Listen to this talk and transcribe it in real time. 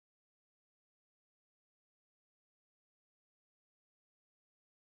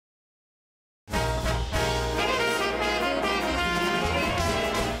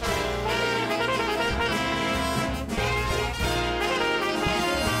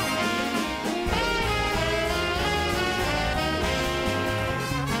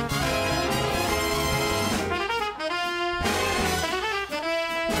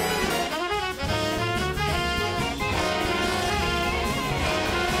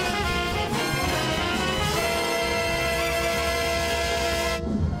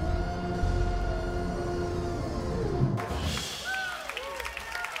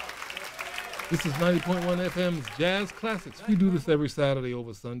This is 90.1 FM's Jazz Classics. We do this every Saturday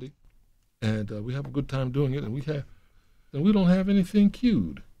over Sunday, and we have a good time doing it, and we don't have anything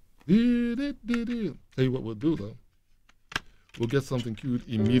cued. Tell you what we'll do, though. We'll get something cued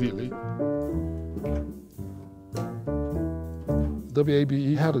immediately.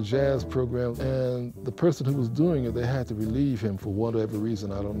 WABE had a jazz program, and the person who was doing it, they had to relieve him for whatever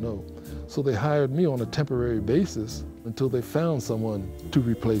reason, I don't know. So they hired me on a temporary basis until they found someone to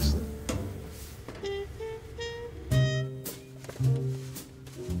replace him.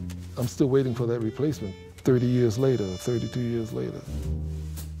 I'm still waiting for that replacement 30 years later, 32 years later.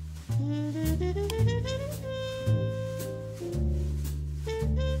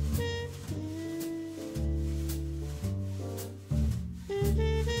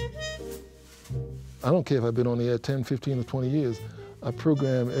 I don't care if I've been on the air 10, 15, or 20 years. I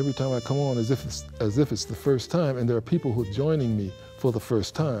program every time I come on as if it's the first time, and there are people who are joining me for the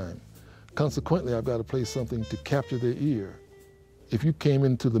first time. Consequently, I've got to play something to capture their ear. If you came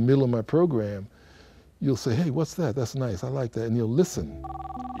into the middle of my program, you'll say, hey, what's that? That's nice, I like that, and you'll listen.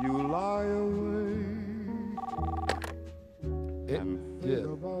 You lie awake and think Yeah.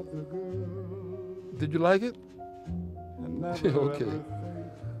 about the girl. Did you like it? And Yeah, never okay. ever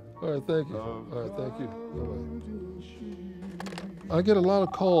All right, thank you. All right, thank you. Bye-bye. I get a lot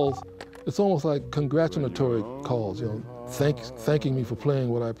of calls. It's almost like congratulatory calls, you know, thanking me for playing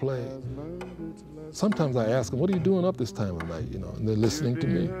what I play. Sometimes I ask them, what are you doing up this time of night, you know, and they're listening to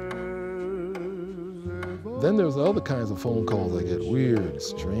me. Then there's other kinds of phone calls I get, weird,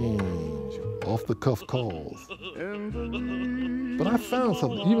 strange, off-the-cuff calls. But I found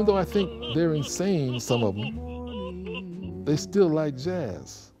something, even though I think they're insane, some of them, they still like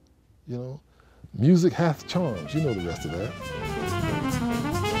jazz, you know. Music hath charms, you know the rest of that.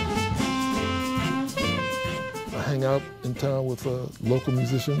 I hang out in town with local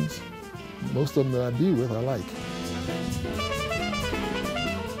musicians. Most of them that I be with, I like.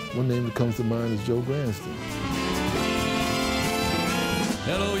 One name that comes to mind is Joe Granston.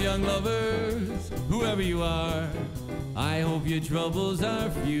 Hello, young lovers, whoever you are, I hope your troubles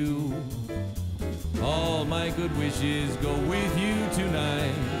are few. All my good wishes go with you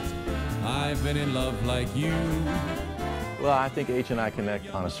tonight. I've been in love like you. Well, I think H and I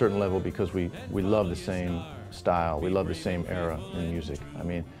connect on a certain level because we love the same style. We love the same era in music. I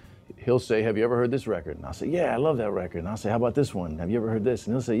mean, he'll say, have you ever heard this record? And I'll say, yeah, I love that record. And I'll say, how about this one? Have you ever heard this?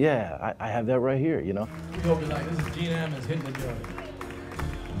 And he'll say, yeah, I have that right here, you know? He'll be like, this is Gene Ammons hitting the joint.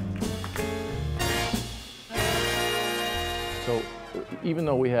 So even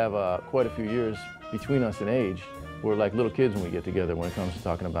though we have quite a few years between us in age, we're like little kids when we get together when it comes to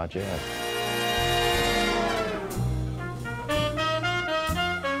talking about jazz.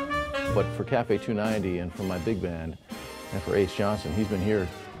 But for Cafe 290 and for my big band and for H. Johnson, he's been here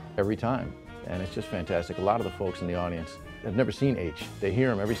every time, and it's just fantastic. A lot of the folks in the audience have never seen H. They hear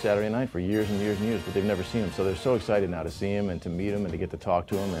him every Saturday night for years and years and years, but they've never seen him, so they're so excited now to see him and to meet him and to get to talk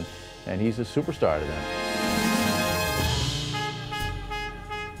to him, and he's a superstar to them.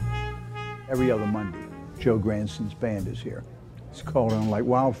 Every other Monday, Joe Granston's band is here. It's called on like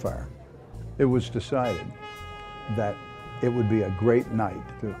wildfire. It was decided that it would be a great night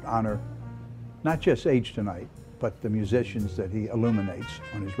to honor not just H tonight, but the musicians that he illuminates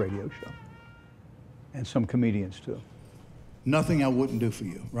on his radio show, and some comedians too. Nothing I wouldn't do for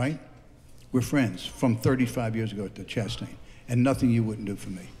you, right? We're friends from 35 years ago at the Chastain, and nothing you wouldn't do for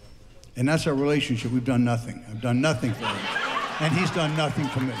me. And that's our relationship. We've done nothing. I've done nothing for him, and he's done nothing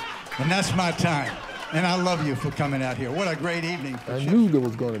for me. And that's my time. And I love you for coming out here. What a great evening. I knew there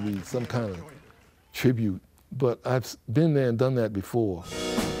was going to be some kind of tribute, but I've been there and done that before.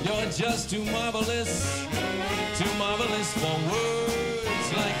 You're just too marvelous for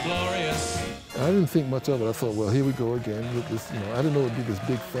words like glorious. I didn't think much of it. I thought, well, here we go again with this, you know, I didn't know it would be this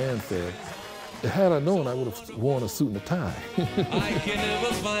big fanfare. Had I known, I would have worn a suit and a tie. I can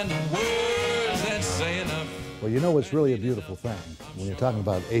never find the words that say enough. Well, you know what's really a beautiful thing when you're talking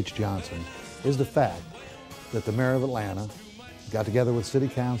about H. Johnson is the fact that the mayor of Atlanta got together with city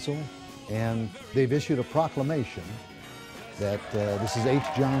council and they've issued a proclamation that this is H.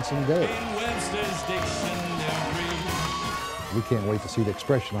 Johnson Day. We can't wait to see the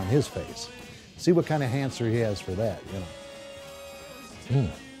expression on his face. See what kind of answer he has for that, you know.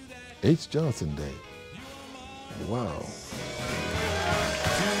 H. Johnson Day. Wow.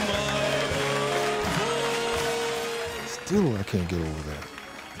 Still, I can't get over that.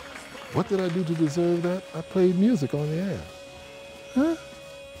 What did I do to deserve that? I played music on the air. Huh?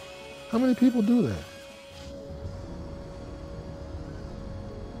 How many people do that?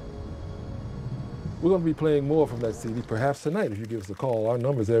 We're going to be playing more from that CD, perhaps tonight if you give us a call. Our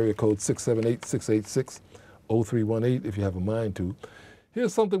number is area code 678-686-0318 if you have a mind to.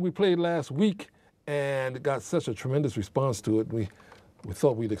 Here's something we played last week and it got such a tremendous response to it. We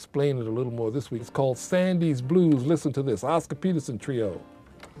thought we'd explain it a little more this week. It's called Sandy's Blues. Listen to this, Oscar Peterson Trio.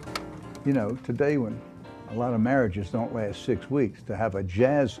 You know, today when a lot of marriages don't last 6 weeks, to have a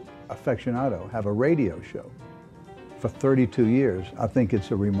jazz aficionado have a radio show for 32 years, I think it's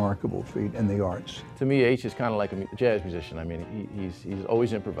a remarkable feat in the arts. To me, H is kind of like a jazz musician. I mean, he's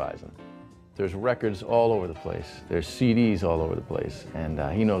always improvising. There's records all over the place. There's CDs all over the place. And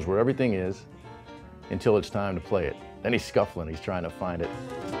he knows where everything is until it's time to play it. Then he's scuffling, he's trying to find it.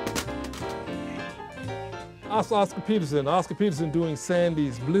 Oscar Peterson doing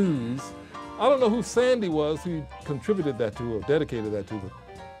Sandy's Blues. I don't know who Sandy was who contributed that to or dedicated that to, but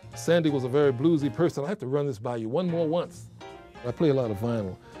Sandy was a very bluesy person. I have to run this by you once. I play a lot of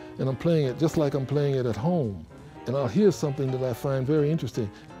vinyl, and I'm playing it just like I'm playing it at home. And I'll hear something that I find very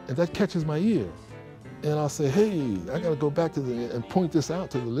interesting, and that catches my ear. And I'll say, hey, I gotta go back to and point this out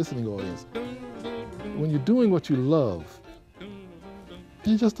to the listening audience. When you're doing what you love,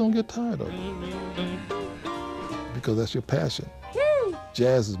 you just don't get tired of it. Because that's your passion.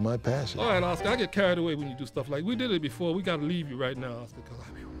 Jazz is my passion. All right, Oscar, I get carried away when you do stuff like we did it before. We gotta leave you right now, Oscar, because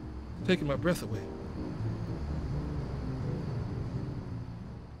I'm taking my breath away.